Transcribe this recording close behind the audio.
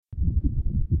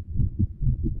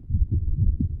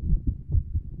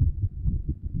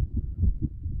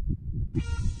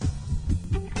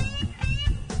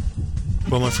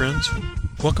Well, my friends,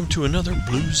 welcome to another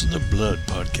Blues in the Blood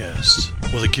podcast.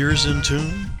 Well, the gear's in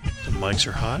tune, the mics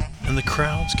are hot, and the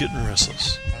crowd's getting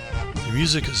restless. The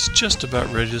music is just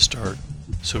about ready to start,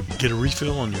 so get a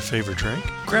refill on your favorite drink,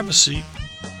 grab a seat,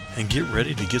 and get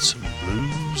ready to get some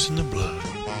Blues in the Blood.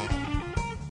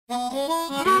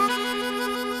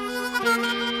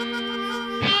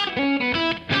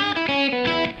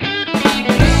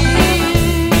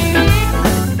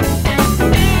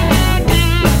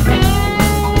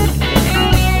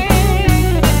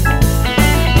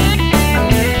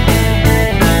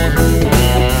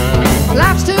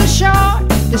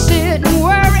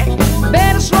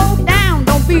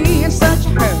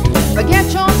 Forget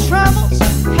your troubles,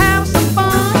 have some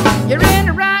fun. You're in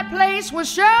the right place, we'll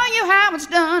show you how it's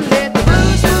done. Let the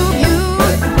blues move you,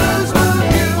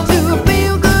 to a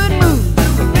feel-good mood.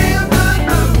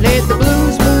 Let the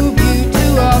blues move you to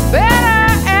a better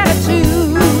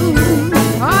attitude.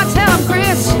 Oh, tell 'em,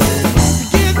 Chris.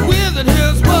 Get with it,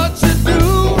 here's what you do.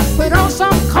 Put on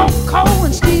some Coke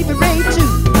and Stevie Ray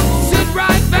too. Sit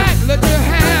right back, let your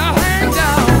hair hang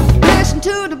down. Listen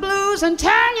to the blues and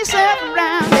turn yourself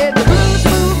around. Let the blues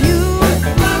move you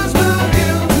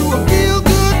To a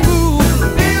feel-good mood.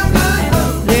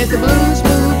 Let the blues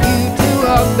move you to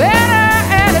a better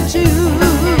attitude.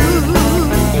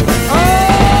 Oh,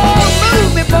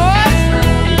 move me, boys.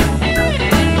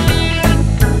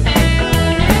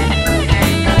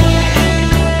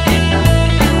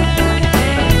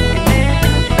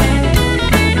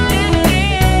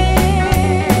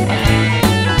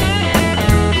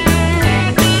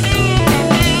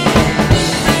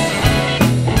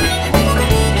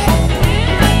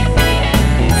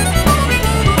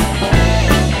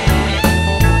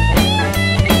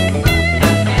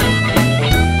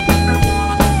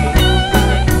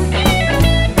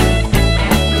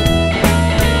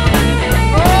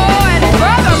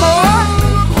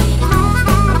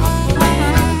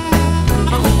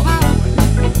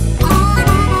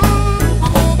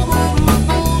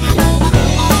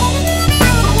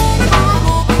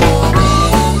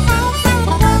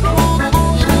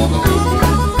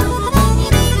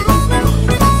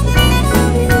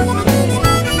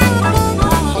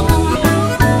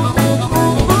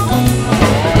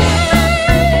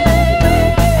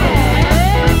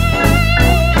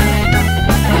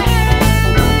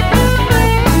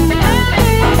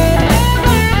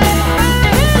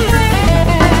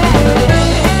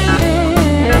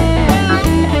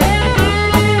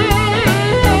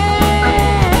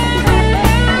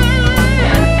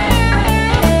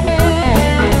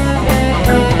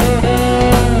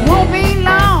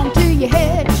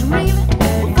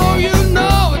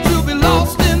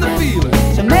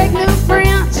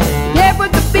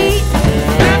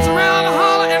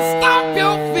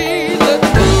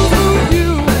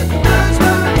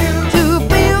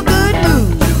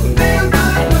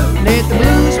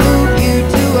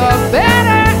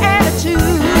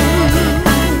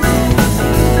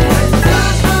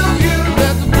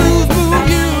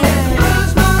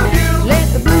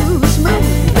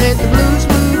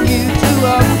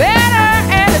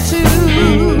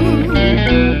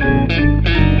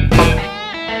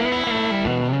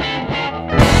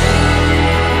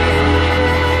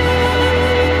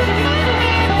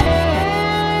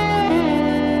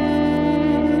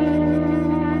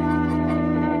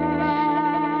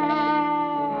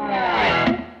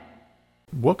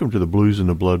 Welcome to the Blues in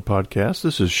the Blood podcast.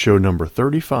 This is show number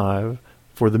 35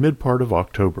 for the mid part of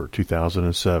October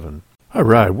 2007. All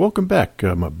right, welcome back,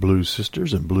 my blues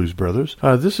sisters and blues brothers.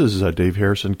 This is Dave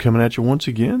Harrison coming at you once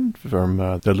again from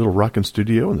that little rockin'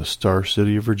 studio in the Star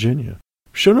City of Virginia.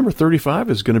 Show number 35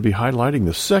 is going to be highlighting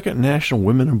the second National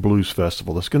Women in Blues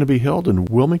Festival that's going to be held in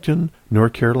Wilmington,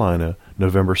 North Carolina,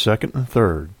 November 2nd and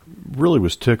 3rd. Really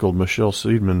was tickled. Michelle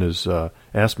Seidman has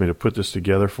asked me to put this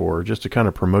together for her just to kind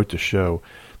of promote the show.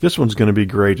 This one's going to be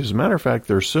great. As a matter of fact,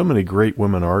 there's so many great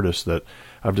women artists that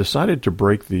I've decided to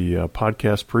break the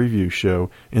podcast preview show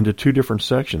into two different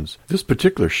sections. This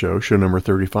particular show, show number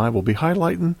 35, will be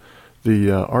highlighting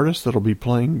the artist that'll be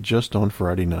playing just on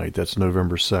Friday night. That's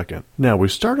November 2nd. Now, we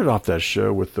started off that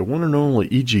show with the one and only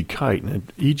E.G. Kite,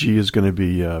 and E.G. is going to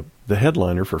be the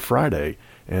headliner for Friday.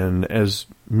 And as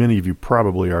many of you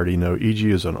probably already know, E.G.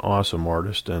 is an awesome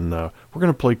artist, and we're going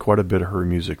to play quite a bit of her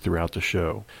music throughout the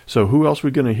show. So who else are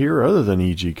we going to hear other than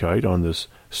E.G. Kite on this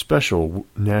special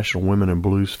National Women in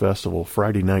Blues Festival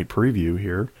Friday night preview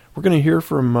here? We're going to hear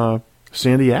from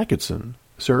Sandy Atkinson,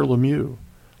 Sarah Lemieux,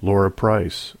 Laura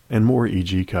Price, and more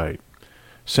E.G. Kite.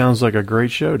 Sounds like a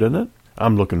great show, doesn't it?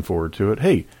 I'm looking forward to it.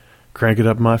 Hey, crank it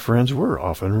up, my friends. We're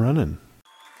off and running.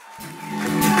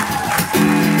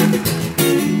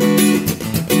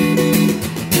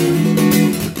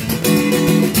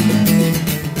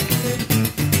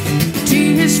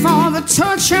 is for the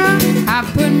torture I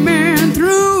put men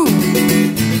through.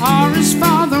 R is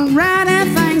for the rowdy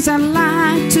things I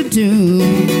like to do.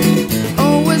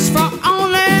 O is for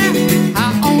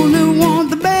I only want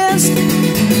the best.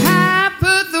 I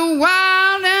put the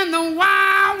wild in the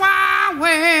wild, wild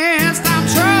west. I'm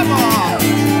trouble.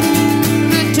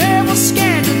 The devil's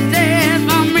scared to death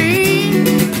of me.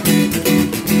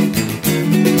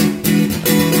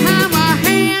 I'm a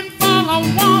handful of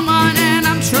woman and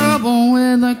I'm trouble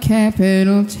with a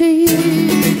capital T.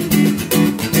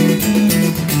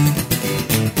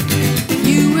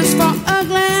 U is for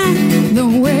ugly, the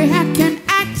way I can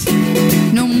act.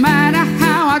 No matter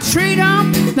how I treat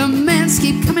them, the men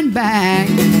keep coming back.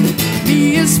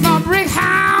 B is for brick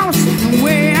house, the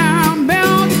way I'm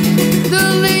built.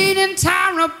 The leaning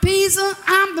tower of Pisa,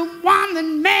 I'm the one that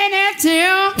made it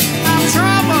till I'm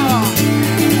trouble.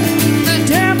 The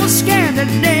devil's scared to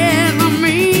death of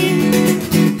me.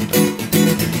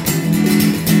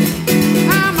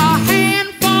 I'm a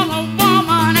handful of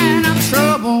woman and I'm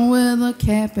trouble with a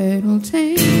capital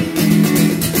T.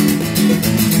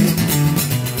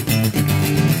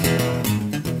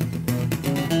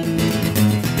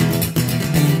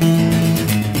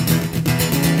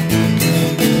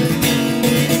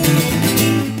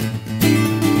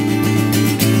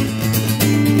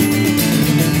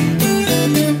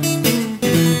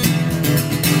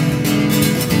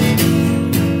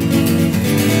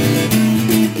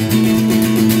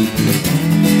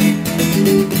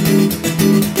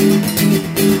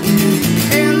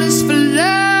 L is for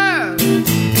love,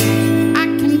 I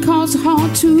can cause a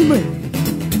heart to break.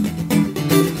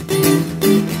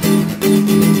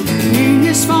 E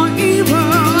is for evil,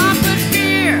 I put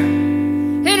fear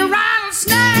in a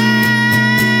rattlesnake.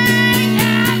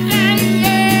 Yeah, yeah,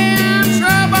 yeah, I'm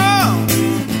trouble.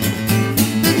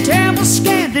 The devil's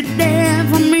scared to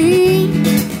death of me.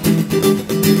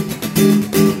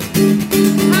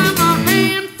 I'm a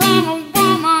handful of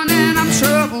woman and I'm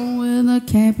trouble with a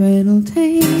capital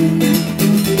T.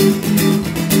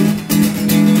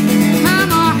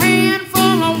 I'm a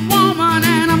handful of woman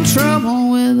and I'm trouble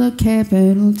with a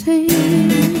capital T.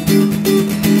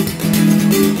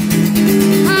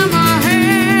 I'm a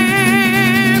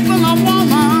handful of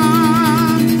woman.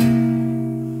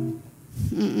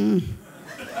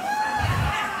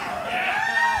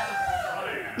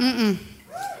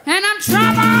 And I'm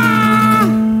trouble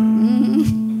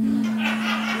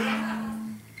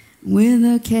with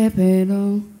a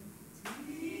capital.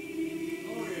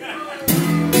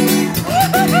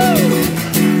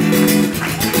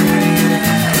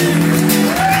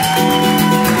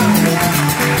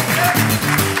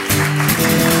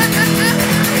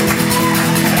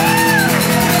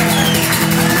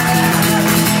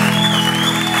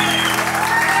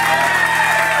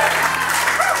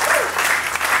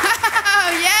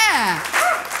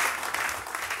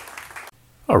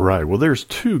 All right, well, there's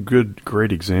two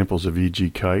great examples of E.G.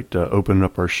 Kite opening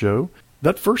up our show.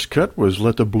 That first cut was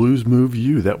Let the Blues Move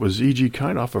You. That was E.G.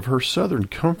 Kite off of her Southern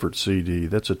Comfort CD.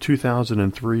 That's a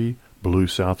 2003 Blue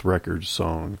South Records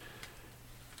song.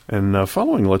 And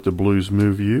following Let the Blues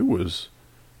Move You was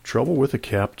Trouble with a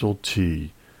Capital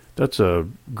T. That's a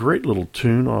great little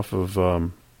tune off of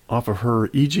her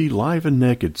E.G. Live and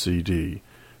Naked CD.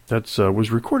 That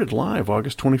was recorded live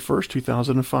August 21st,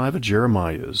 2005 at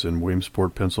Jeremiah's in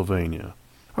Williamsport, Pennsylvania.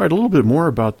 All right, a little bit more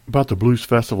about the Blues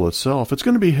Festival itself. It's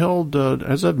going to be held,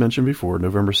 as I've mentioned before,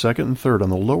 November 2nd and 3rd on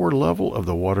the lower level of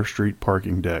the Water Street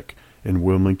parking deck in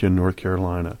Wilmington, North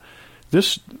Carolina.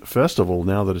 This festival,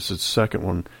 now that it's its second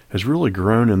one, has really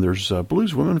grown, and there's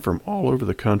blues women from all over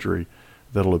the country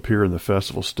that'll appear in the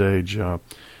festival stage,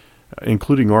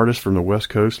 including artists from the West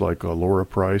Coast like Laura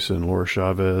Price and Laura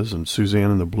Chavez and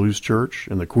Suzanne and the Blues Church,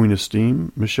 and the Queen of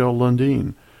Steam, Michelle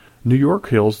Lundeen. New York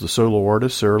hails the solo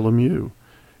artist Sarah Lemieux.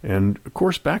 And, of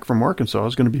course, back from Arkansas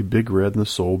is going to be Big Red and the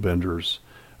Soul Benders.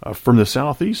 From the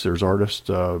Southeast, there's artist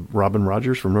Robin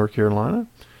Rogers from North Carolina.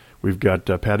 We've got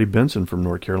Patty Benson from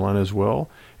North Carolina as well,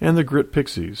 and the Grit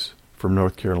Pixies from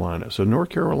North Carolina. So North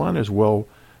Carolina is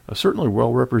certainly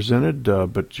well represented,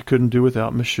 but you couldn't do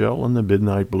without Michelle and the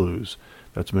Midnight Blues.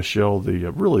 That's Michelle,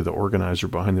 really the organizer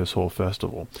behind this whole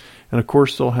festival. And, of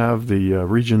course, they'll have the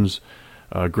region's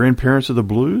grandparents of the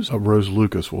blues. Rose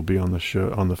Lucas will be on the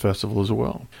show, on the festival as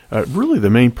well. Really, the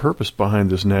main purpose behind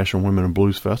this National Women in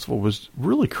Blues Festival was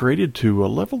really created to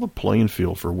level the playing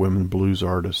field for women blues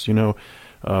artists. You know,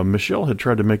 Michelle had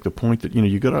tried to make the point that,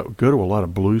 you got to go to a lot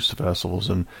of blues festivals,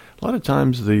 and a lot of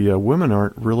times the women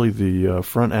aren't really the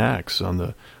front acts on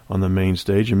the main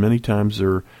stage, and many times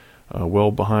they're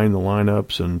well behind the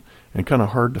lineups and kind of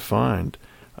hard to find.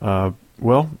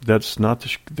 Well, that's not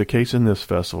the case in this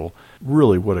festival.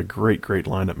 Really, what a great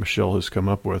lineup Michelle has come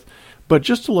up with. But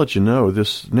just to let you know,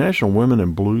 this National Women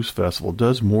in Blues Festival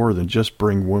does more than just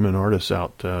bring women artists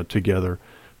out together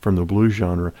from the blues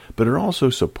genre, but it also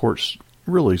supports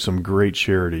really some great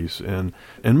charities. And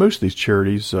most of these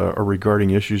charities are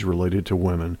regarding issues related to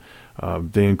women.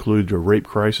 They include the Rape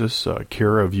Crisis,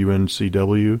 CARE of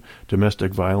UNCW,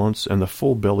 Domestic Violence, and the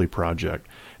Full Belly Project.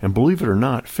 And believe it or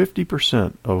not,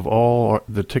 50% of all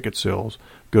the ticket sales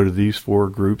go to these four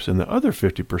groups, and the other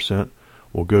 50%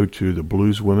 will go to the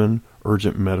Blues Women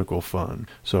Urgent Medical Fund.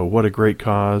 So what a great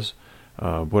cause,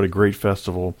 what a great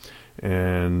festival,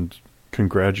 and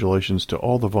congratulations to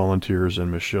all the volunteers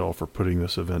and Michelle for putting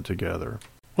this event together.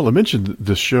 Well, I mentioned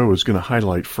this show is going to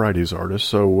highlight Friday's artists,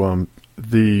 so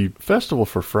the festival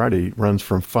for Friday runs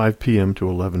from 5 p.m. to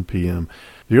 11 p.m.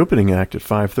 The opening act at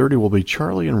 5:30 will be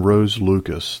Charlie and Rose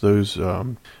Lucas.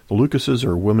 The Lucases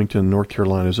are Wilmington, North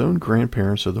Carolina's own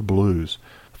grandparents of the blues.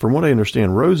 From what I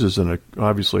understand, Rose is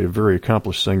obviously a very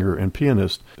accomplished singer and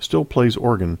pianist, still plays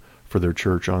organ for their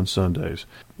church on Sundays.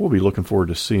 We'll be looking forward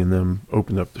to seeing them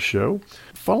open up the show.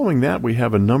 Following that, we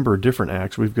have a number of different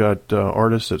acts. We've got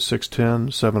artists at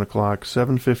 6:10, 7 o'clock,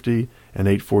 7:50, and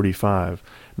 8:45.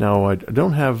 Now, I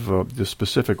don't have the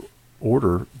specific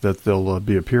order that they'll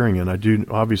be appearing in.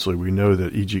 Obviously, we know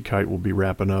that E.G. Kite will be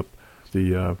wrapping up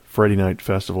the Friday night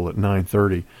festival at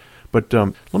 9:30. But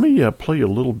let me play you a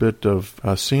little bit of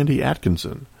Sandy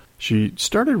Atkinson. She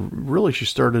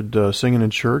started singing in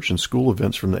church and school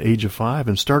events from the age of 5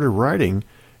 and started writing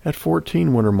at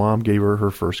 14 when her mom gave her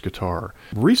first guitar.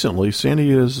 Recently, Sandy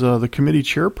is the committee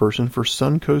chairperson for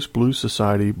Suncoast Blues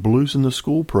Society Blues in the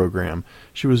School program.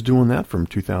 She was doing that from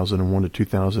 2001 to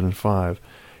 2005.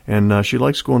 And she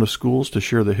likes going to schools to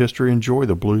share the history and enjoy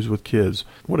the blues with kids.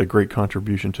 What a great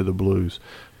contribution to the blues.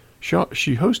 She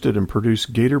hosted and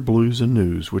produced Gator Blues and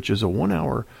News, which is a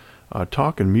 1-hour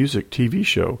talk and music TV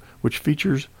show which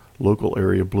features local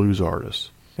area blues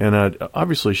artists. And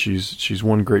obviously she's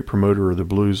one great promoter of the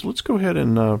blues. Let's go ahead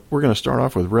and we're going to start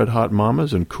off with Red Hot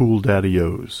Mamas and Cool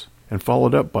Daddy-O's, and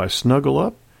followed up by Snuggle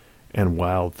Up and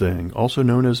Wild Thing, also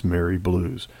known as Mary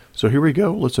Blues. So here we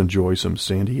go. Let's enjoy some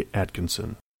Sandy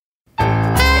Atkinson.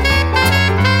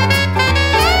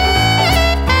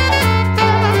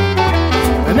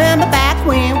 Remember back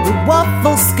when we wore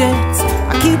full skirts,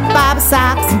 our cute Bobby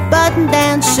socks and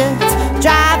button-down shirts,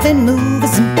 driving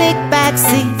movies in big back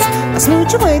seats, a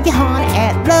smooching with your honey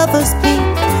at Lover's Peak,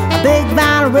 big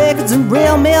vinyl records and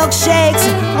real milkshakes,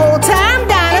 old-time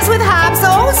diners with hops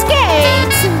on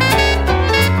skates.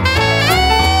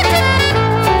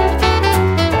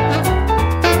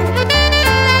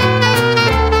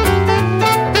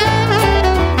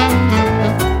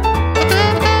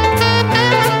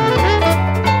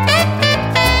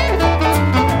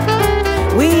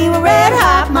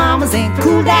 And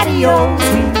cool daddy-os,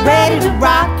 we were ready to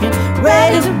rock and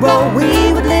ready to roll.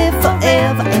 We would live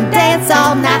forever and dance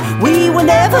all night. We were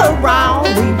never wrong,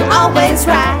 we were always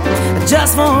right.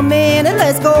 Just for a minute,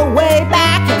 let's go way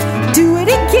back and do it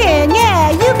again.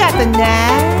 Yeah, you got the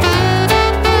knack.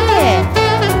 Yeah.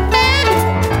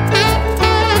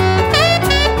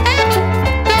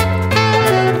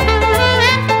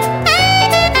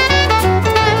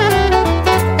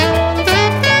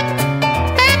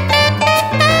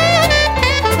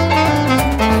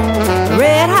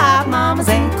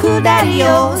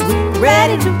 Daddy-os, we're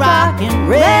ready to rock and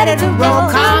ready to roll.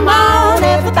 Come on,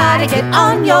 everybody, get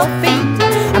on your feet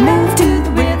and move to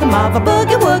the rhythm of a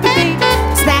boogie-woogie beat.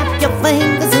 Snap your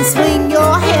fingers and swing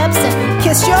your hips and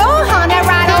kiss your honey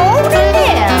right on the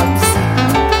lips.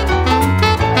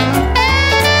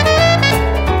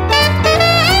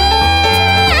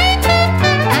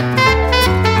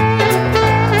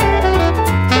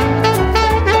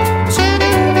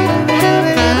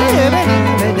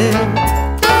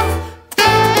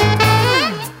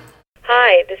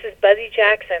 This is Buzzy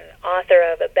Jackson, author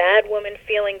of A Bad Woman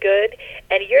Feeling Good,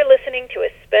 and you're listening to a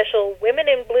special Women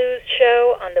in Blues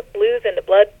show on the Blues and the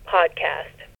Blood podcast.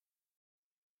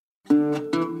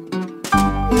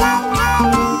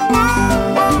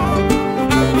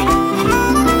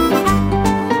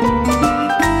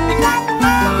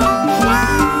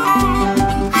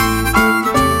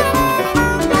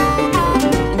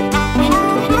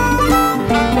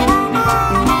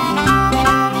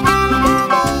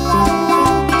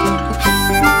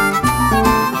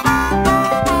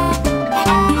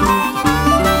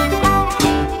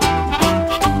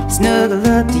 Snuggle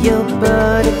up to your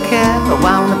buttercup, I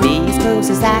wanna be as close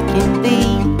as I can be.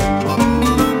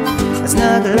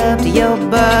 Snuggle up to your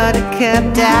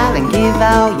buttercup, darling, give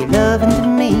all your loving to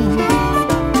me.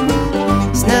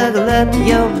 Snuggle up to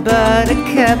your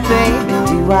buttercup, baby.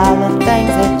 Do all the things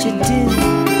that you do.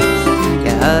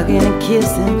 You're hugging and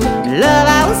kissing, love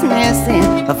I was missing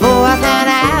before I found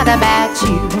out about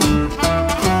you.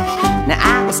 Now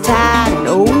I was tired and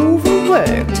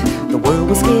overworked, the world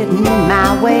was getting in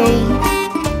my way.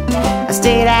 I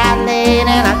stayed out late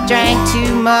and I drank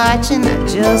too much, and I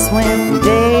just went from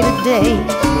day to day.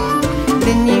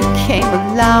 Then you came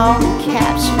along and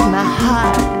captured my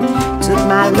heart, took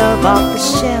my love off the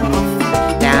shelf.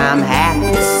 Now I'm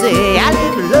happy to say I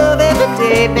live for love every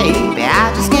day, baby.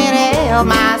 I just can't help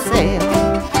myself.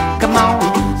 Come on,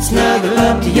 snuggle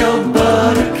up to your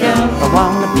buttercup. I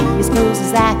wanna be as close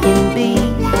as I can be.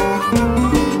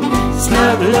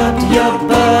 Snuggle up to your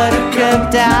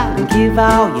buttercup, darling, give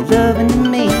all your loving to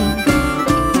me.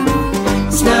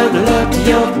 Snuggle up to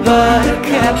your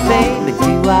buttercup, baby,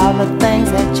 do all the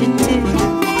things that you do.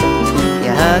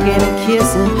 You're hugging and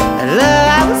kissing, the love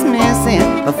I was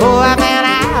missing before I found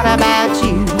out about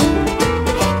you.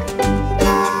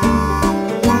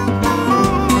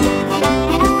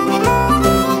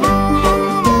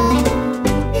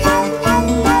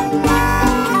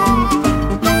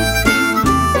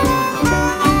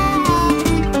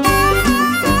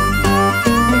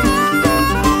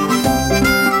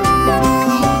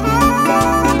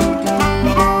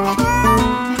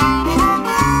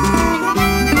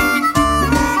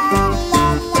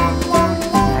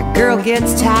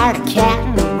 Gets tired of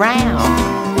catting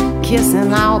around,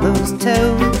 kissing all those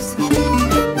toes.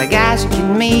 The guys you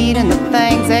can meet and the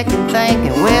things they can think,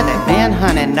 and where they've been,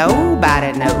 honey,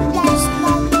 nobody knows.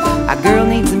 A girl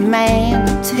needs a man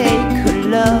to take her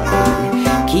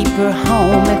love, keep her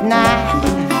home at night.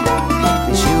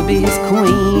 And she'll be his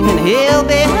queen and he'll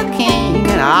be her king,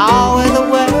 and all of the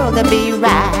world will be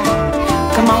right.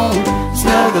 Come on,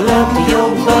 snuggle up to your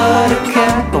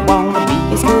buttercup. I wanna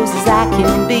be as close as I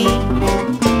can be.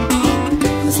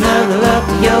 Snuggle up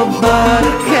to your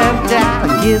buttercup,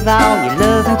 darling, give all your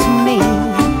loving to me.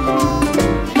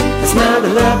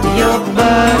 Snuggle up to your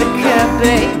buttercup,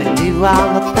 baby, do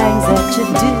all the things that you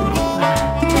do.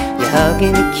 You're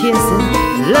hugging and kissing,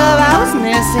 the love I was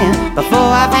missing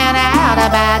before I found out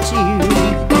about you.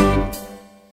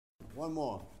 One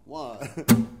more. 1,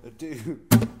 2,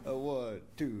 1,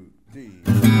 2, 3.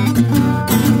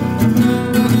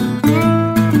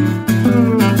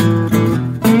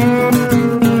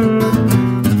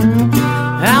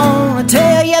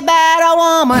 Tell you about a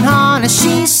woman, honey,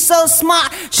 she's so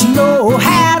smart. She know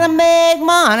how to make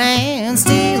money and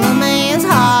steal a man's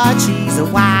heart. She's a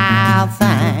wild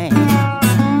thing.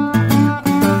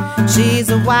 She's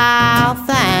a wild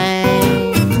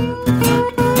thing.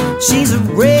 She's a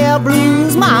real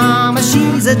blues mama.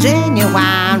 She's a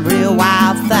genuine, real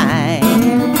wild thing.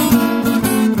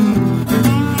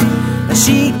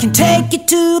 She can take you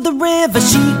to the river,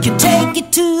 she can take you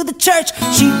to the church.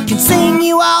 She can sing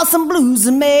you all some blues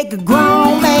and make a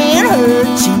grown man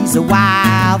hurt. She's a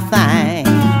wild thing.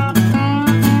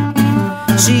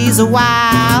 She's a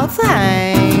wild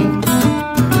thing.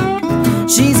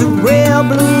 She's a real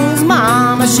blues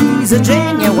mama. She's a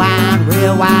genuine,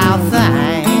 real wild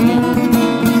thing.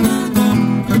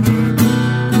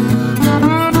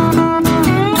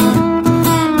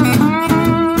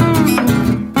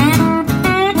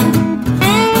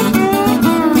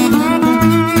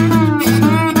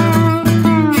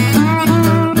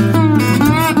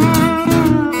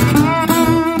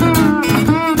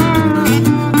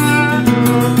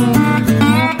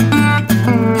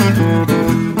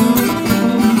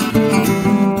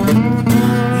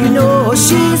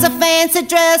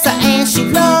 Dresser and she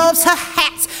loves her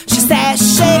hats. She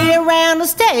sashay around the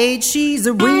stage. She's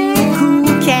a real cool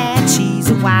cat. She's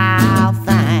a wild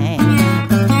thing.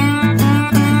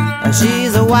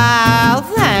 She's a wild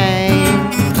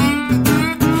thing.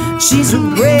 She's a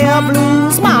real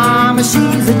blues mama.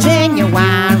 She's a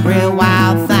genuine, real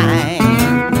wild thing.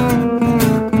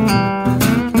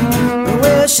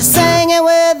 Well, she's singing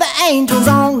with the angels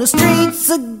on the streets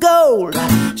of gold.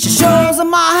 She shows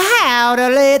them all how to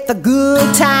let the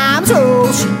good times roll.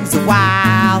 She's a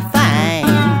wild thing.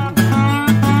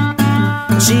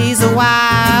 She's a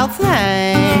wild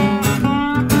thing.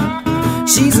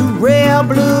 She's a real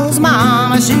blues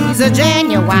mama. She's a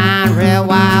genuine, real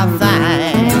wild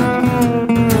thing.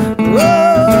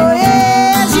 Oh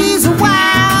yeah, she's a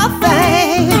wild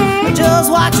thing.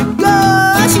 Just watch her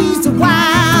go. She's a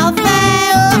wild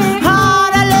thing.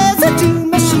 Hard to listen to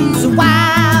me. She's a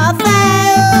wild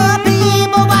thing.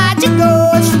 People watch her go.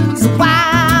 She's a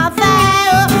wild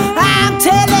thing. I'm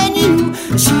telling you,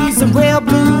 she's a real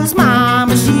blues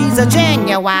mama. She's a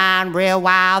genuine, real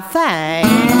wild thing.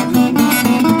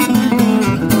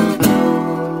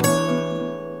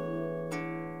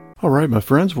 All right, my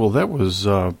friends. Well, that was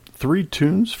 3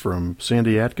 tunes from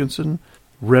Sandy Atkinson,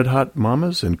 Red Hot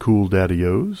Mamas and Cool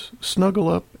Daddy-O's, Snuggle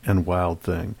Up, and Wild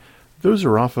Thing. Those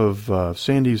are off of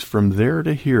Sandy's From There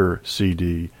to Here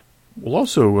CD. We'll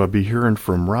also be hearing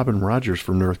from Robin Rogers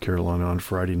from North Carolina on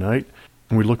Friday night,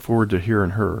 and we look forward to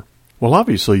hearing her. Well,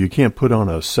 obviously, you can't put on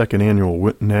a second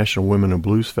annual National Women in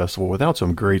Blues Festival without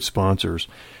some great sponsors.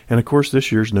 And, of course,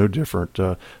 this year's no different.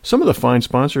 Some of the fine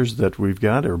sponsors that we've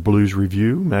got are Blues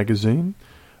Review magazine,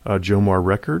 Jomar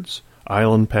Records,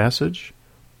 Island Passage,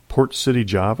 Port City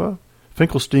Java,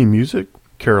 Finkelstein Music,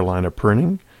 Carolina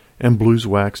Printing, and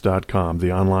BluesWax.com,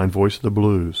 the online voice of the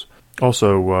blues.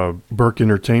 Also, Burke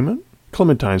Entertainment,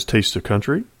 Clementine's Taste of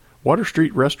Country, Water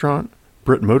Street Restaurant,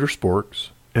 Britt Motorsports,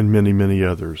 and many, many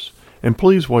others. And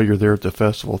please, while you're there at the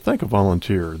festival, thank a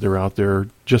volunteer. They're out there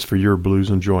just for your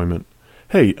blues enjoyment.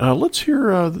 Hey, let's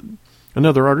hear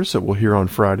another artist that we'll hear on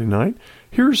Friday night.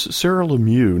 Here's Sarah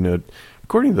Lemieux. Now,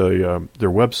 according to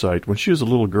their website, when she was a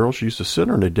little girl, she used to sit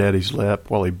on her daddy's lap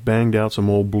while he banged out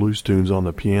some old blues tunes on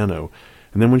the piano.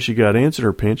 And then when she got ants in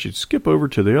her pants, she'd skip over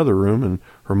to the other room, and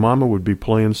her mama would be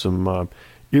playing some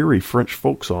eerie French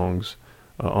folk songs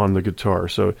on the guitar.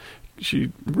 So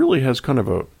she really has kind of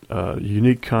a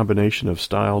unique combination of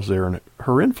styles there, and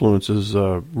her influences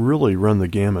really run the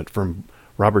gamut from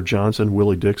Robert Johnson,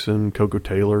 Willie Dixon, Coco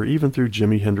Taylor, even through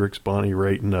Jimi Hendrix, Bonnie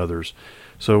Raitt, and others.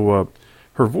 So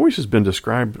her voice has been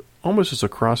described almost as a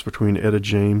cross between Etta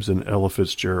James and Ella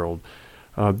Fitzgerald.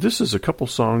 This is a couple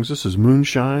songs. This is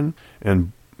Moonshine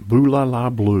and Boo La La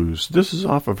Blues. This is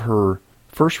off of her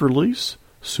first release,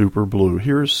 Super Blue.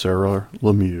 Here's Sarah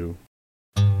Lemieux.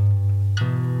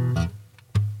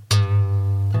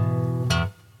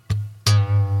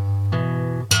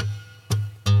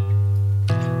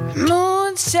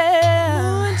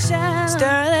 Moonshine, stir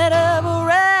that up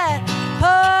right,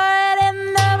 pour it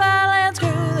in the bottle and screw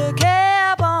the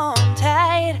cap on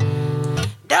tight.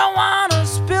 Don't wanna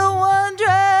spill one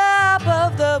drop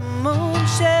of the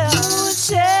moonshine,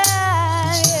 moonshine,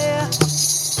 yeah.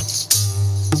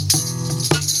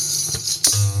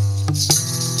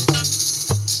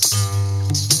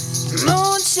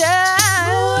 Moonshine,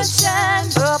 moonshine,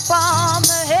 up on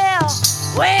the hill,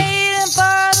 waiting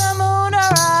for the moon to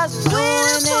rise.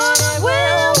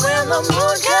 When the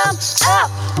moon comes up,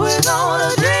 we're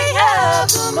gonna drink up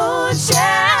the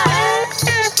moonshine.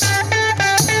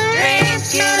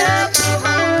 Drinking up the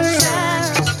moonshine.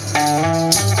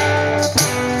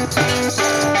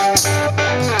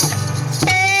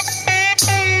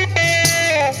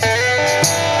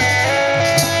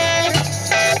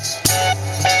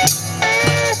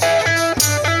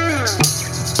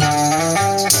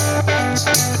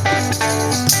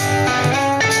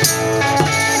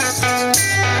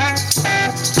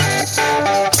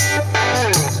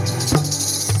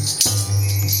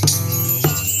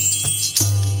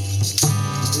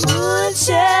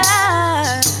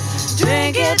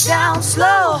 Drink it down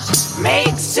slow,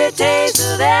 makes it taste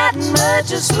that much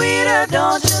sweeter,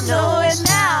 don't you know it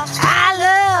now? I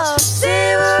love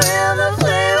savoring the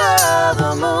flavor of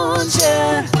the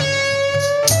moonshine.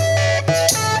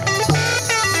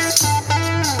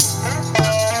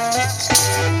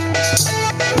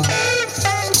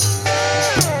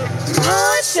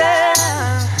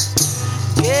 Moonshine,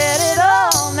 get it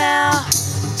all now.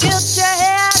 Tilt your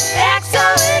head back so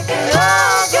it can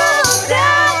all go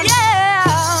down, yeah.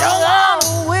 Don't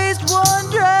wanna waste one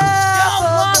drop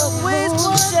of the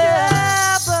moonshine,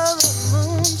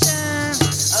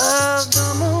 of the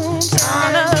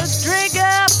moonshine. Gonna drink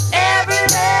up every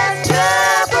man.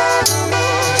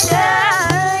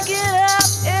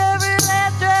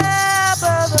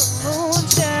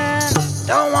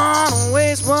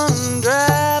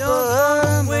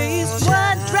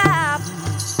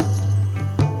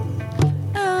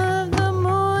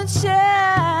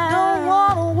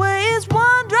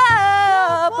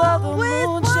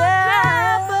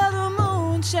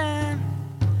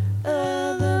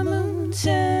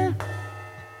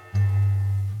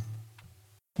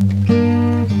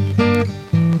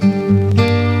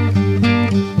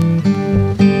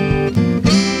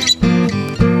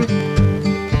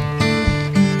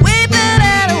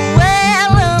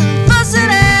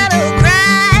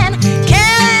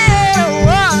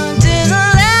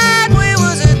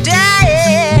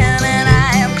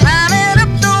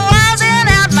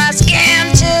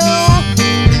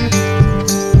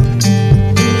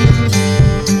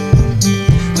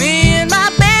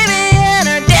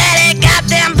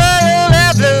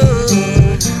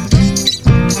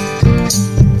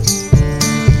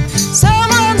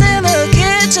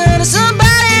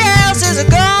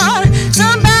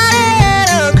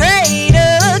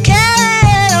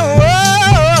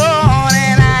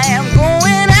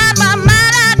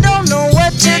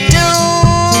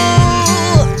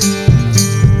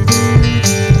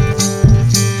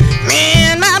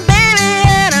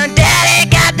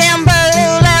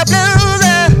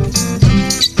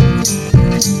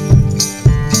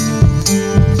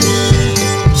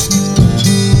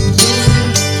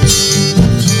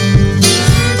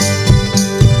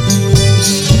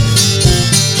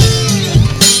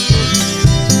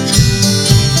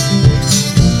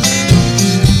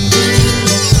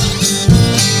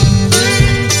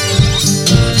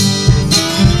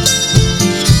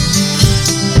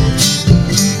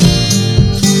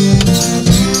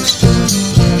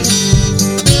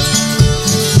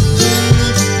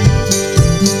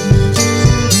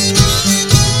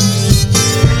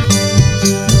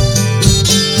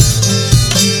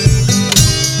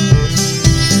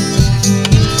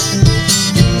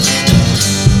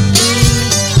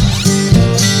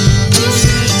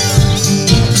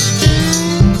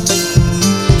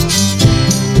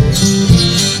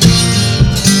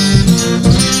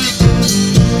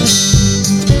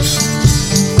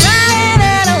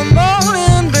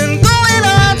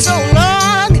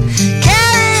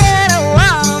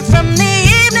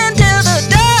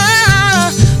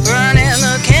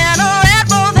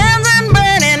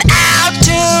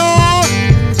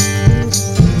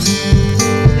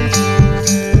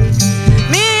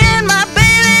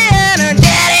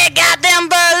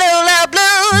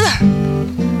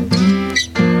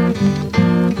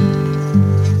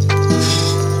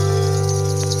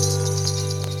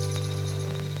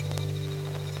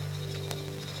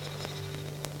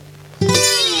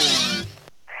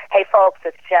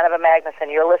 Magnus, and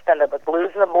you're listening to the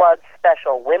Blues and the Blood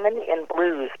special Women in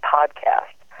Blues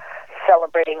podcast,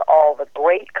 celebrating all the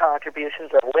great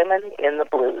contributions of women in the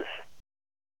blues.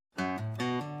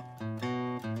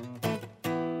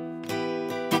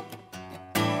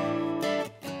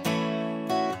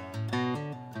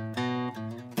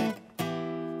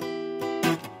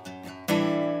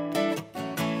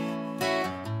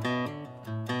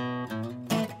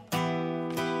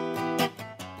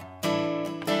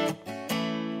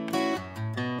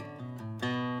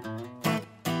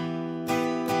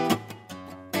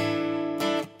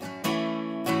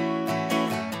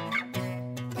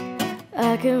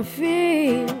 I can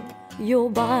feel your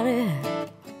body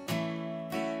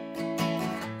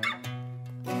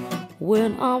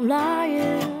when I'm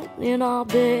lying in our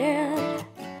bed,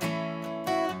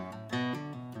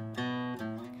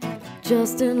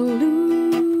 just an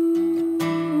illusion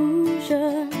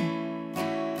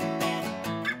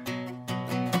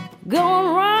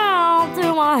going round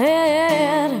through my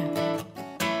head,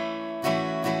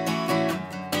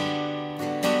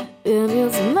 and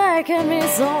it's making me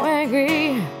so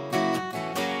angry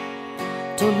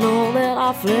to know that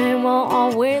our flame will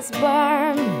always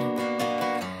burn.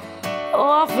 Oh,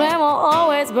 our flame will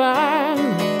always burn.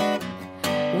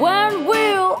 When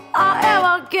will I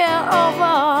ever get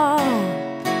over?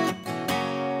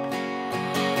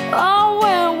 Oh,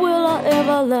 when will I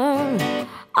ever learn?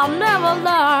 I'll never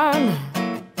learn.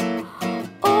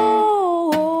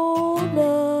 Oh,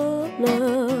 love,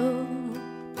 love,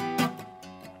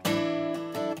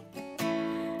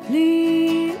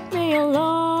 leave me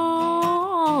alone.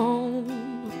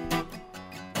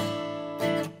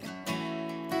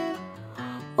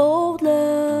 Oh,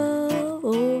 love,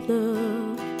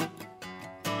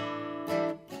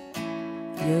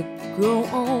 you go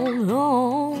on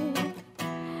home.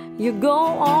 You go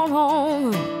on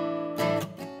home.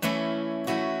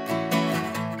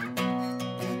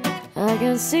 I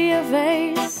can see your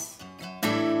face.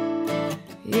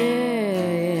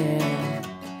 Yeah.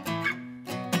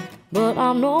 But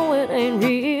I know it ain't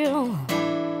real.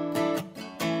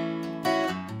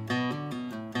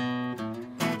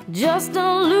 Just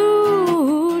an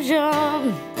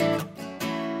illusion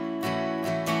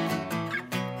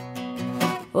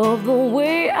of the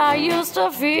way I used to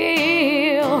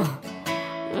feel.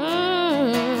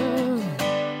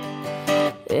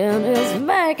 And it's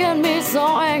making me so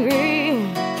angry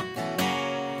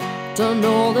to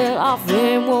know that our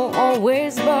flame will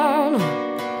always burn.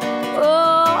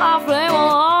 Oh, our flame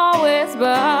will always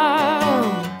burn.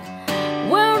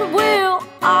 When will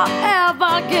I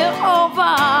ever get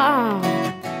over?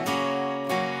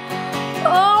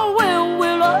 Oh, when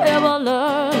will I ever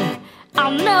learn?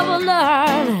 I'll never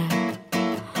learn.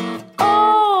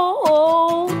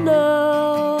 Oh,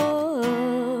 love,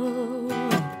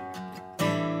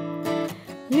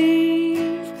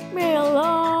 leave me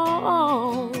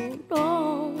alone.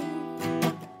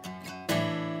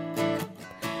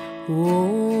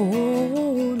 Oh,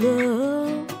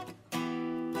 love,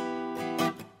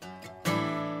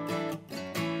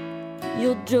 you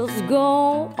just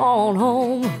go on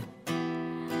home.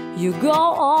 You go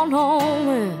on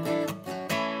home.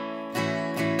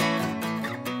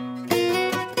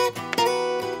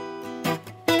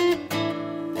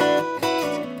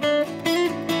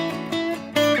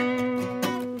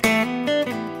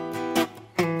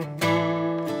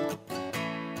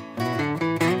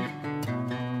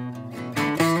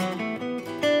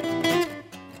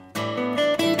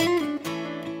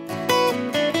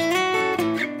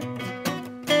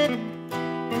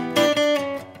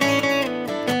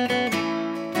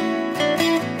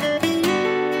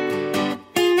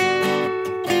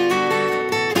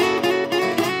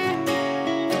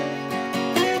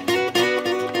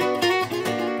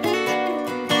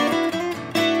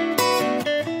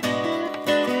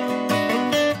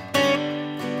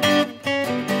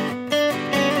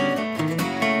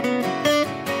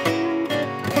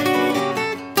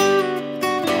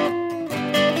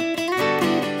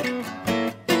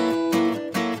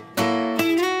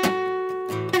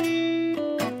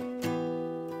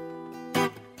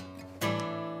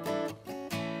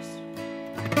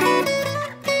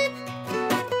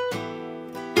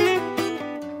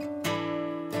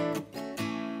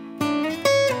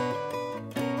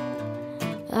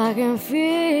 I can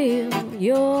feel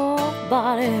your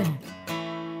body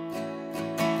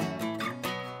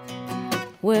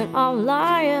when I'm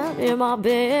lying in my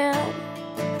bed,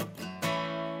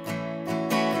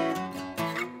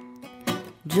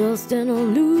 just an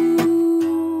illusion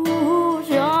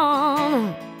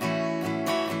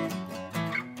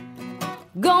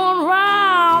going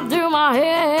round through my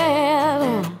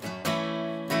head,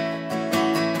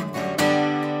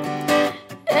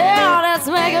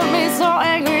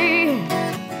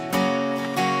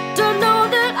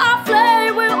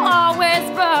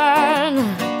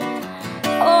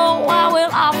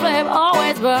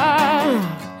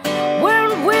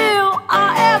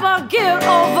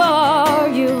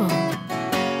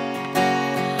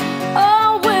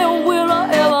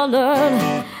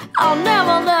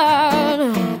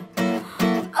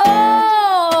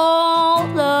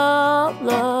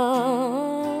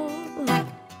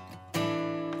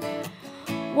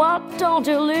 Why don't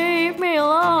you leave me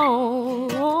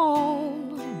alone?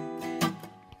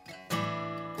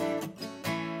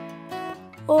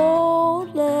 Oh,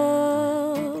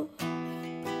 love,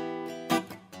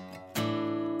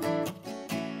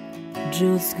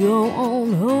 just go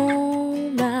on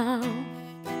home now,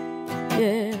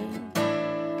 yeah.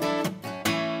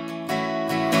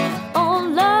 Oh,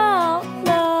 love,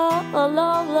 love,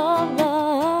 love, love,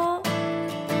 love,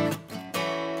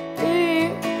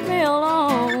 leave me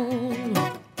alone.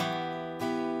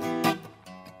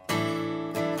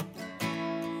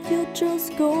 You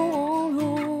just go on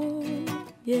home,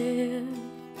 yeah.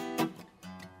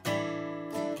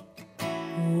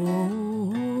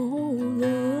 Oh,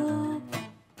 love.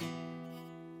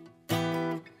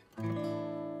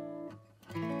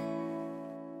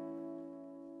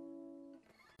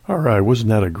 All right, wasn't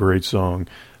that a great song?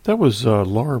 That was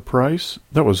Laura Price.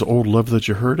 That was Old Love That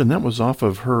You Heard, and that was off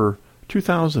of her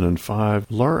 2005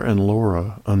 Laura and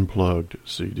Laura Unplugged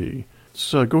CD.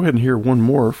 Let's go ahead and hear one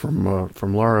more from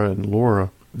Laura and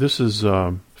Laura. This is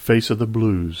Face of the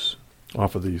Blues,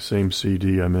 off of the same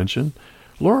CD I mentioned.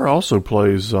 Laura also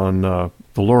plays on the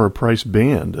Laura Price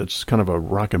Band. It's kind of a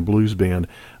rock and blues band.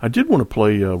 I did want to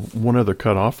play one other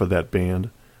cut off of that band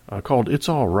called It's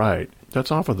All Right.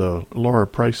 That's off of the Laura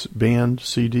Price Band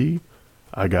CD,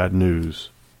 I Got News.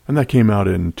 And that came out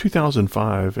in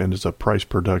 2005 and is a Price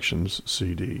Productions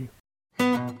CD.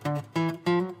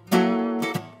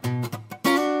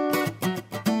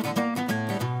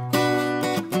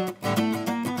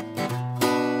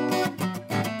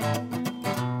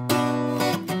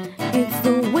 It's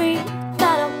the way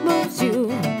that it moves you,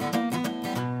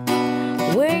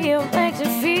 way it makes you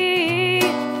feel.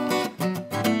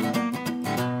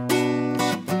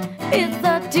 It's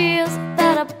the tears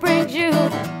that it brings you,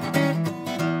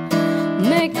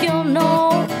 make you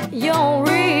know you're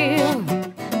real.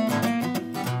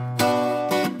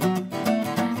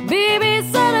 Baby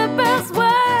said the best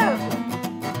word.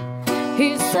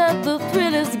 He said the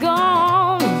thrill is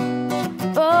gone.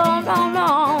 Oh, no, no.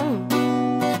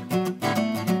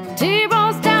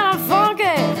 T-Bone's down and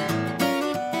funky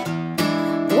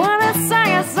when I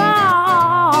sang a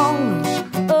song.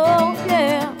 Oh,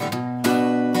 yeah.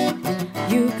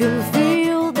 You can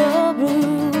feel the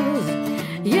blues,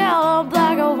 yellow,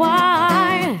 black, or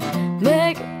white,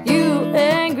 make you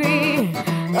angry,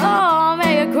 oh,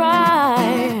 make you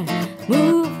cry,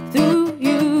 move through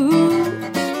you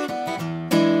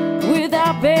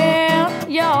without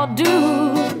paying your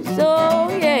dues. Oh,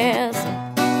 yes.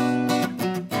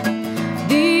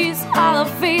 These are the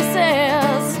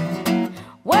faces,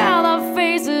 well, the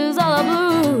faces of the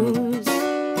blues.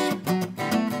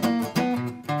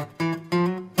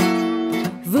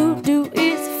 Voodoo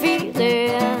is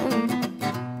feeling,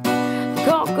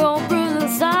 cocoa brews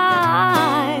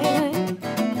inside,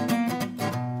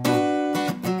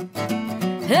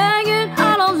 hanging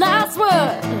on a last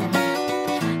word.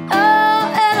 Oh,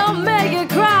 it'll make you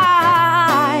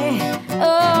cry.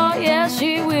 Oh, yes,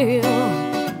 she will.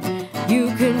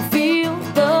 You can feel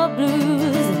the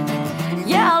blues,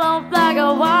 yellow, black,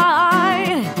 or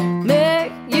white,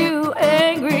 make you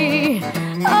angry,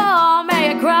 oh,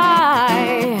 make you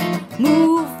cry,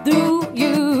 move through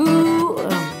you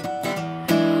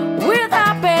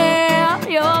without paying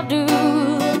your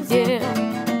dues, yeah.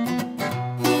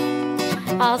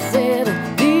 I said,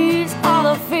 these are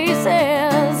the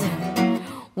faces,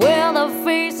 well, the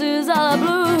faces are the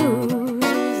blues,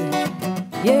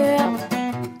 yeah.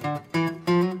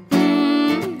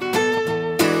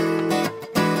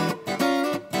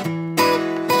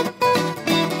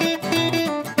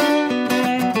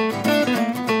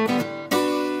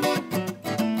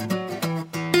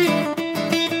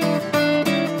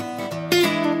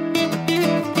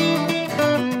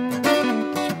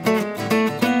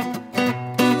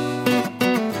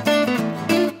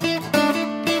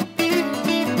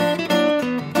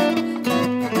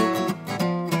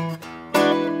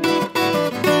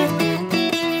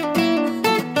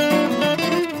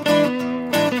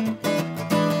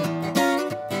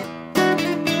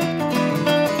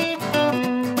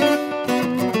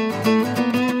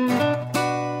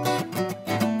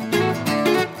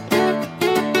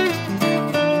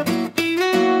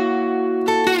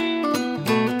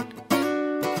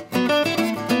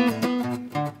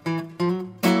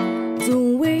 The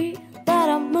way that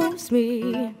it moves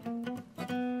me,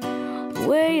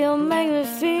 way you make me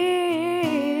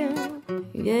feel,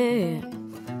 yeah.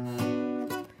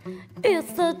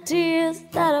 It's the tears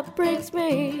that it brings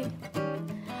me,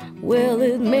 well,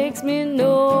 it makes me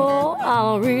know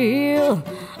I'm real.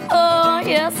 Oh,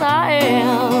 yes, I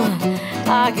am.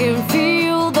 I can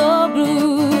feel the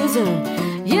blues,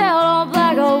 yellow,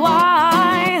 black, or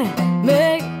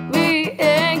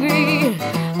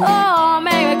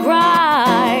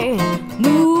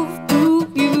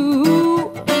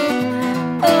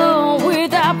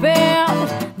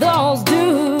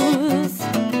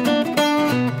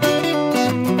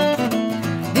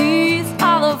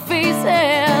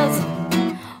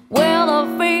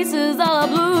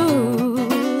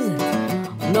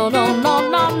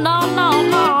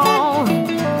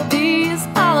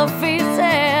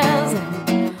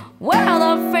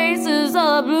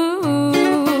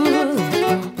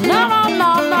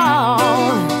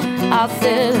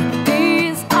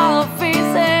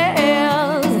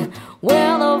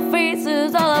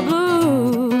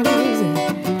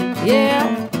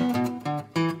Yeah.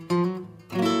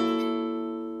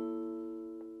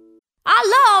 I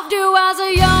loved you as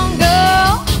a young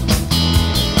girl.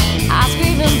 I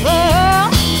screamed and pearl.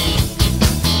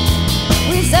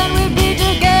 We said we'd be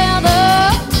together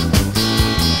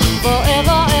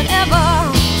forever and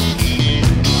ever.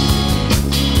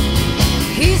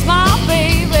 He's my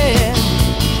baby,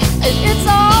 and it's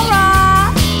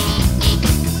alright.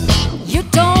 You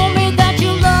told me that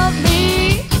you loved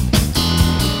me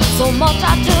so much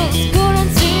I just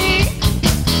couldn't see.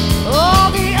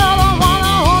 Oh, the other one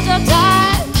I hold you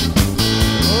tight.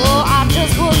 Oh, I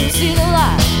just wouldn't see the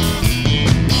light.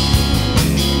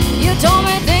 You told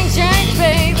me things change,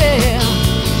 baby,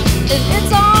 and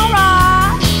it's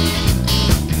alright.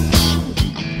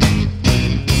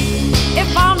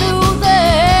 If I knew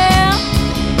then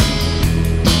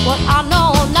what I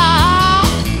know now,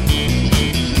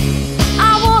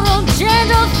 I wouldn't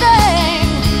change a thing.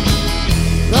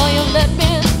 Though you let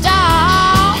me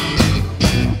down,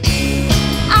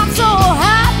 I'm so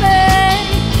happy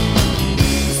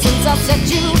since I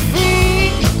set you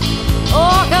free.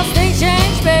 Oh, 'cause things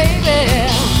change, baby,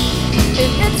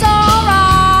 and it's alright.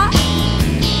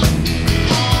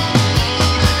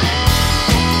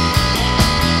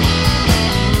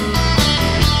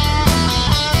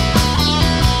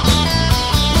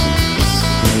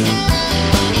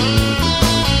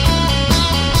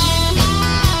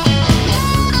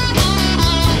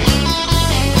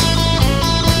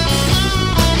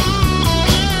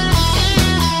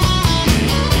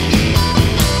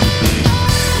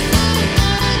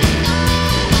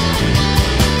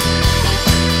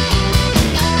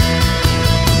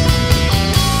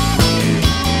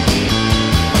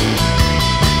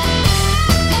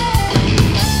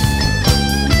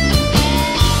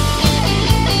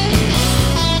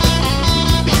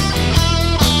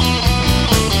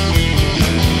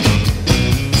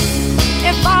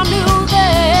 If I knew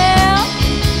then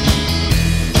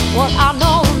what I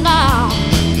know now,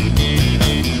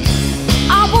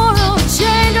 I wouldn't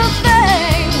change a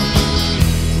thing.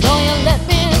 Though you let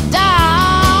me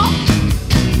down,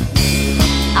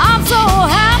 I'm so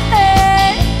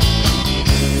happy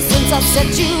since I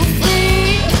set you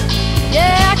free.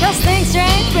 Yeah, 'cause things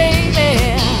change, baby,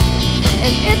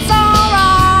 and it's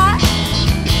alright.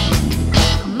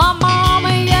 My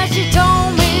mama, yeah, she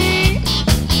told me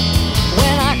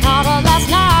when I caught her last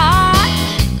night,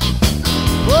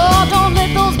 oh, don't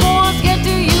let those boys get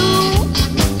to you.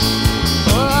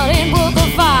 Well, it ain't worth the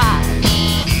fight.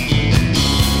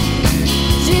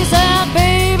 She said,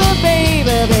 baby,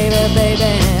 baby, baby,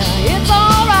 baby, it's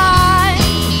alright.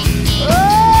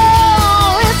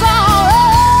 Oh, it's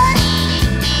alright.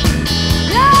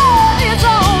 Yeah, it's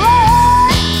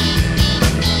alright.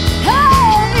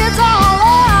 Hey, it's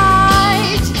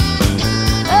alright.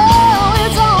 Oh,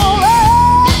 it's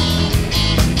alright.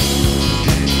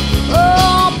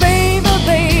 Oh, baby,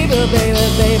 baby, baby,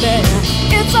 baby,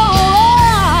 it's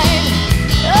alright.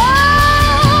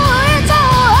 Oh, it's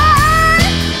alright.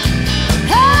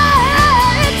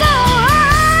 Hey, it's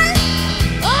alright.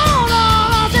 Oh, no,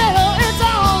 I said, oh, it's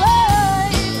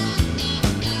alright.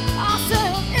 I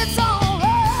said, it's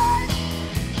alright.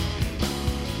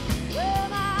 Well,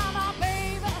 now,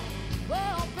 baby,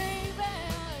 well, baby,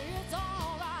 it's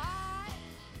alright.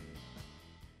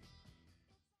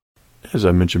 As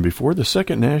I mentioned before, the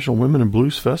second National Women in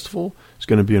Blues Festival is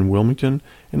going to be in Wilmington,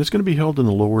 and it's going to be held in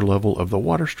the lower level of the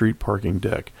Water Street parking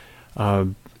deck.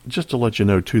 Just to let you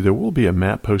know, too, there will be a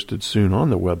map posted soon on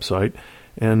the website,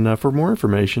 and for more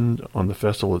information on the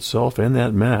festival itself and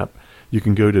that map, you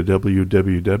can go to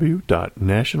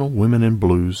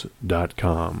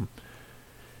www.nationalwomeninblues.com.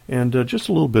 And just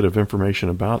a little bit of information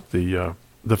about the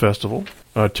festival.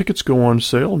 Tickets go on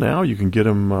sale now. You can get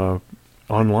them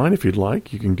online if you'd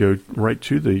like. You can go right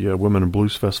to the Women in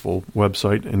Blues Festival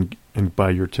website and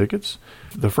buy your tickets.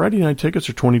 The Friday night tickets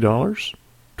are $20,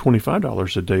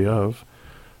 $25 a day of.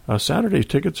 Saturday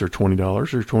tickets are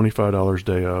 $20 or $25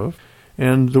 day of.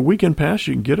 And the weekend pass,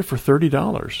 you can get it for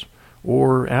 $30.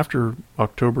 Or after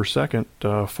October 2nd,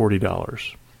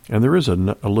 $40. And there is a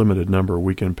limited number of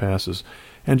weekend passes.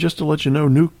 And just to let you know,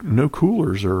 no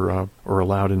coolers are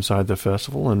allowed inside the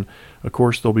festival. And, of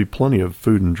course, there'll be plenty of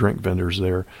food and drink vendors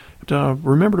there. But,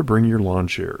 remember to bring your lawn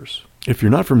chairs. If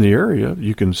you're not from the area,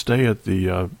 you can stay at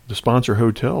the sponsor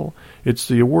hotel. It's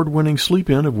the award-winning Sleep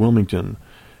Inn of Wilmington.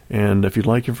 And if you'd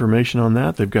like information on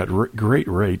that, they've got great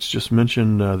rates. Just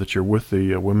mention that you're with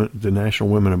the National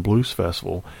Women in Blues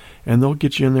Festival, and they'll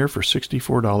get you in there for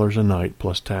 $64 a night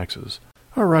plus taxes.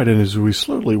 All right, and as we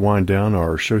slowly wind down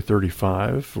our show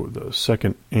 35 for the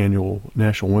second annual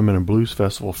National Women in Blues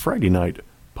Festival Friday night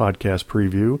podcast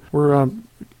preview, we're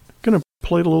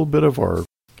played a little bit of our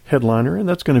headliner, and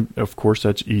that's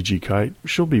E.G. Kite.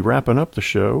 She'll be wrapping up the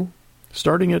show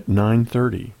starting at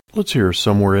 9:30. Let's hear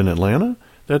Somewhere in Atlanta.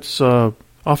 That's off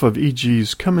of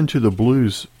E.G.'s Comin' to the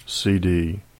Blues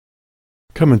CD.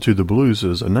 Comin' to the Blues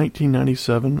is a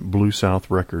 1997 Blue South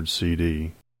Records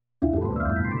CD.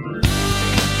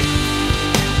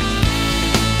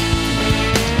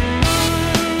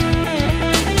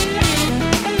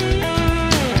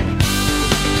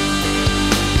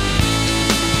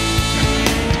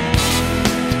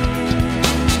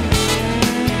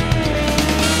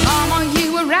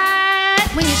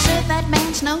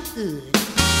 No good.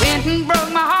 Went and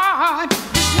broke my heart,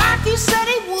 just like you said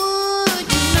he would.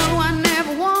 You know I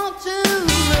never want to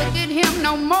look at him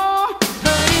no more.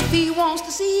 But if he wants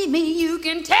to see me, you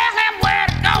can tell him where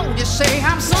to go. Just say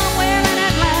I'm somewhere in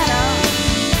Atlanta.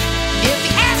 If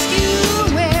he asks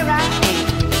you where I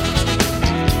am,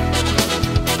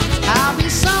 I'll be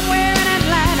somewhere in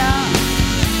Atlanta,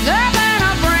 loving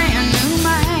a brand new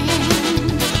man.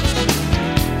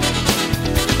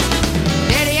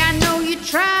 Daddy, I know you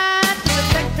tried to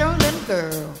protect your little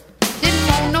girl. Didn't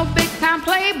want no big time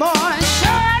playboy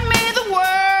showing me the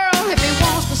world. If he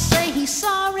wants to say he's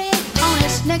sorry on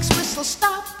his next whistle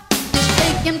stop, just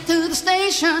take him to the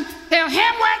station, tell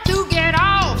him where to get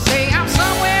off. Say I'm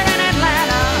somewhere in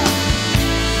Atlanta,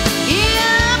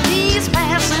 if he's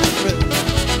passing through.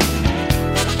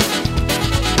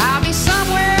 I'll be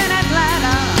somewhere in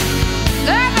Atlanta,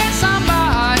 loving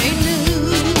somebody new.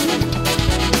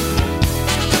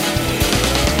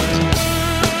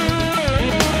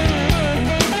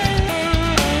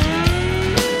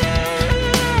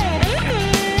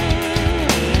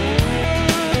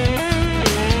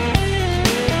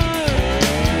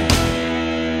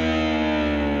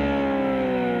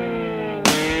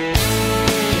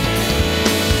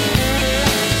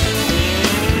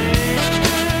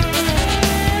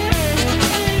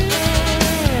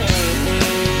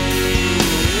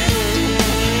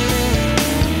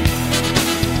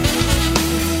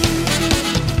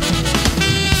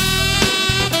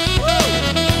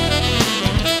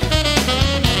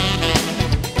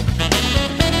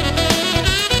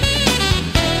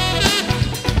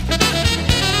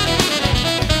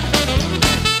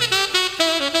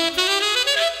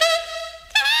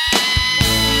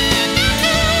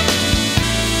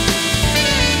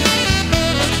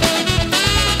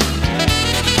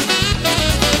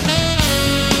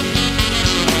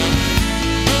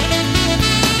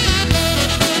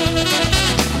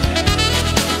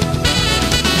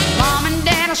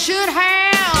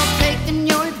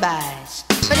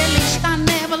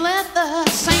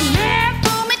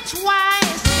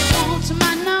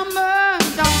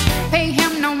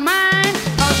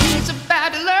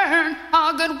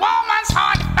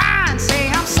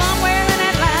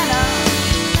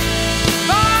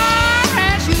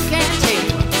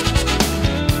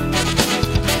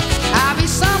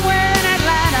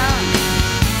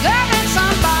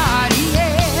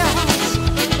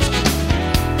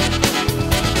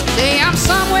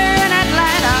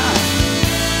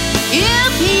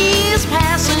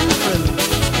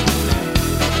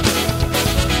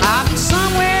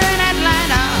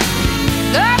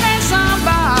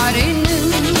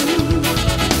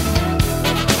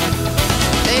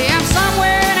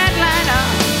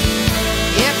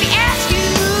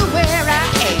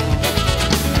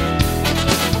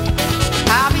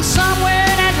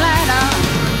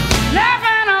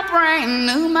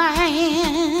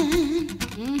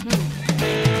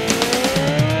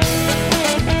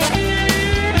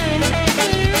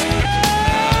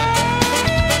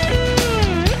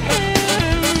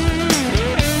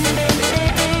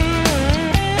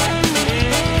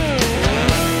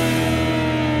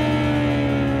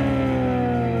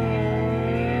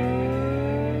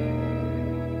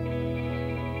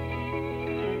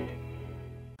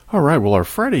 All right, well, our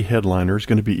Friday headliner is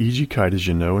going to be E.G. Kite, as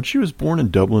you know, and she was born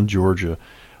in Dublin, Georgia.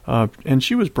 And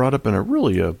she was brought up in a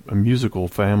musical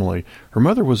family. Her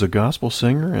mother was a gospel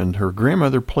singer, and her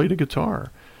grandmother played a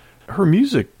guitar. Her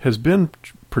music has been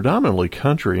predominantly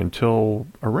country until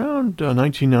around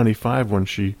 1995 when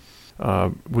she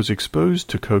was exposed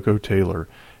to Coco Taylor.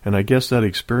 And I guess that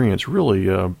experience really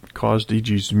caused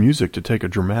E.G.'s music to take a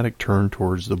dramatic turn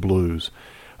towards the blues.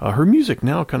 Her music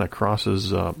now kind of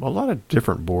crosses a lot of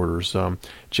different borders,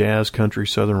 jazz, country,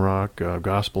 southern rock,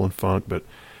 gospel, and funk. But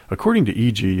according to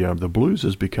E.G., the blues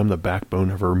has become the backbone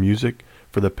of her music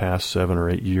for the past 7 or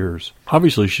 8 years.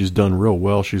 Obviously, she's done real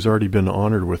well. She's already been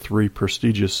honored with 3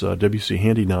 prestigious W.C.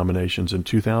 Handy nominations in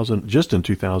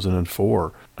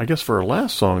 2004. I guess for our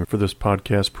last song for this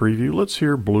podcast preview, let's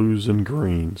hear Blues and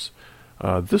Greens.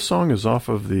 This song is off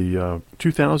of the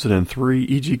 2003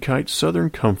 E.G. Kite Southern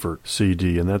Comfort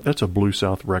CD, and that's a Blue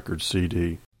South Records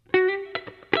CD.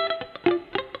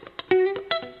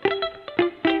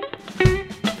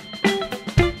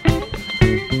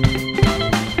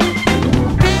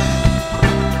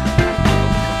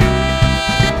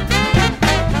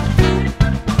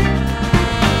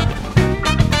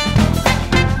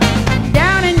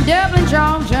 Down in Dublin,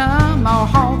 Georgia, More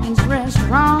Hawkins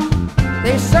Restaurant,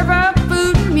 they serve up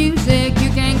food and music. You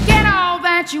can get all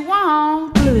that you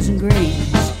want. Blues and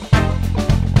greens,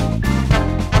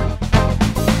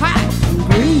 hot and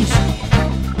greasy.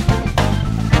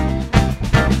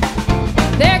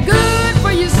 They're good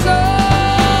for your soul.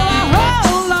 A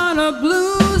whole lot of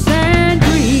blues and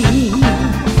greens.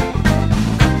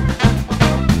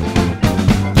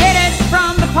 Get it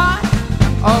from the pot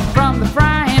or from the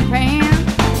frying pan,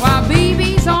 while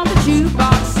BB's on the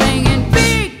jukebox singing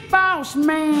Big Boss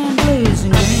Man. Blues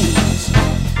and greens,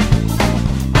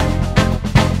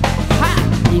 hot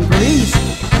and greasy.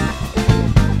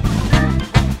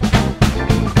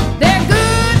 They're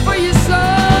good for your soul. A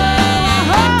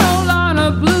whole lot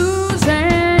of blues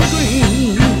and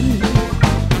greens.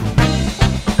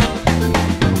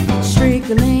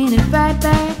 Strickling and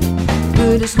fatback,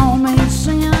 good as homemade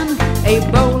sin. A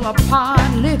bowl of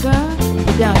pot liquor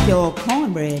without your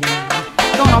cornbread in.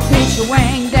 Gonna pitch a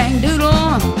wang dang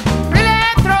doodle,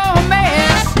 really throw a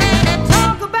mess.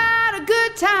 Talk about a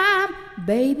good time,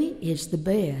 baby, it's the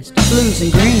best. Blues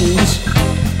and greens,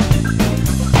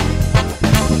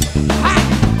 hot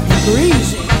and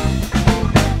greasy.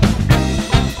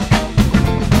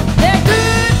 They're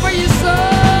good for your soul. A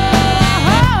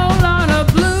whole lot of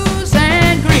blues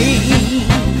and greens.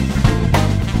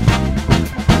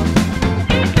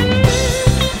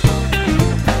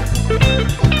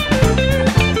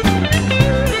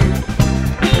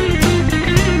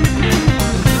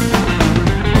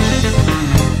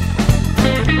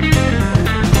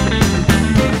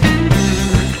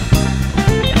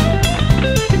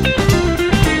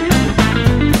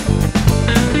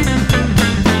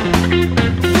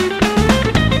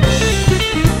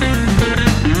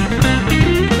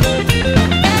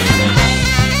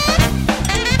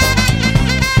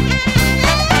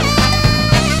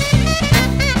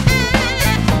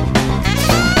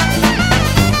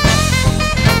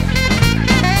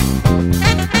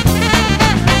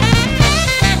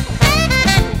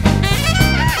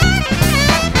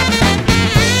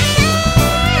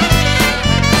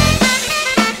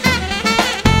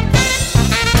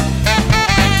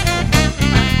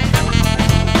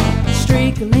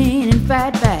 Strickling and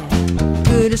fatback,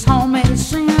 good as homemade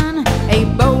sin. A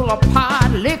bowl of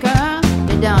pot liquor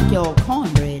to dunk your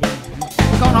cornbread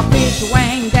in. Gonna pitch a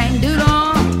wang dang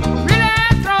doodle,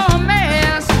 really throw a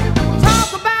mess.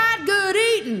 Talk about good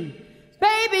eating,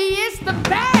 baby, it's the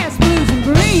best. Blues and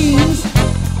greens,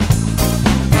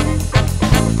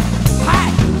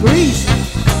 hot and greasy.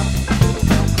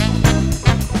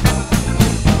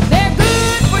 They're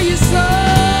good for your soul. A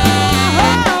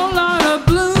whole lot of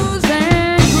blues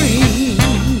and greens.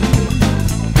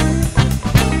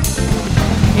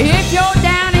 If you're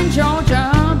down in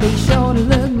Georgia, be sure to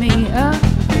look me up.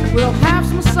 We'll have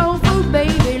some soul food,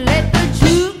 baby. Let the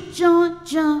juke joint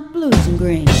jump. Blues and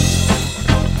greens,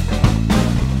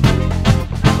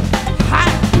 hot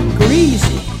and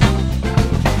greasy.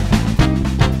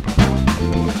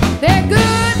 They're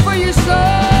good for your soul.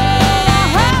 A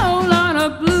whole lot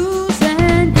of blues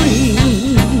and greens.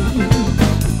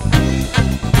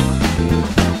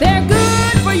 They're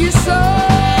good for your soul.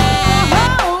 A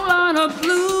whole lot of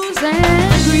blues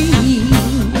and greens.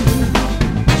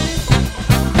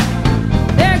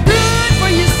 They're good for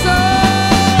your soul. A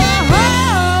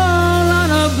whole lot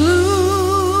of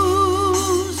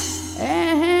blues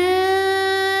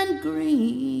and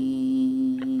greens.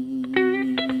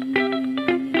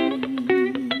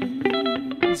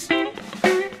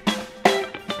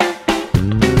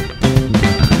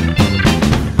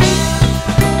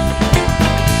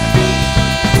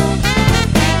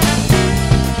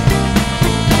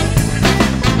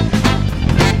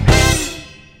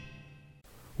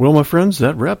 Well, my friends,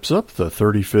 that wraps up the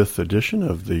 35th edition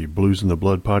of the Blues in the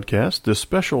Blood podcast, this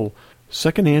special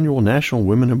second annual National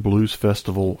Women in Blues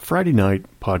Festival Friday night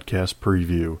podcast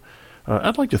preview.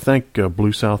 I'd like to thank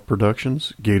Blue South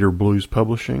Productions, Gator Blues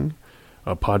Publishing,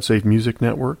 PodSafe Music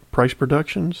Network, Price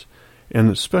Productions,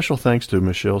 and special thanks to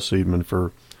Michelle Seidman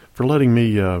for letting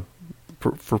me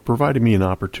for providing me an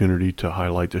opportunity to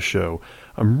highlight the show.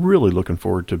 I'm really looking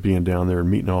forward to being down there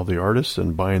and meeting all the artists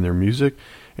and buying their music,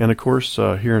 and of course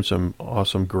hearing some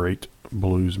awesome, great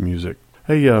blues music.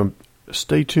 Hey,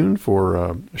 stay tuned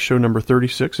for show number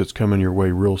 36. It's coming your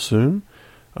way real soon.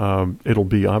 It'll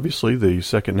be obviously the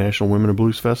Second National Women in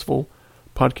Blues Festival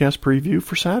podcast preview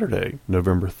for Saturday,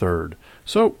 November 3rd.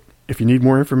 So if you need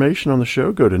more information on the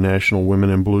show, go to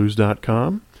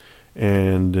nationalwomeninblues.com.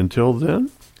 And until then,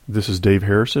 this is Dave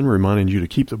Harrison reminding you to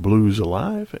keep the blues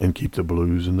alive and keep the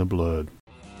blues in the blood.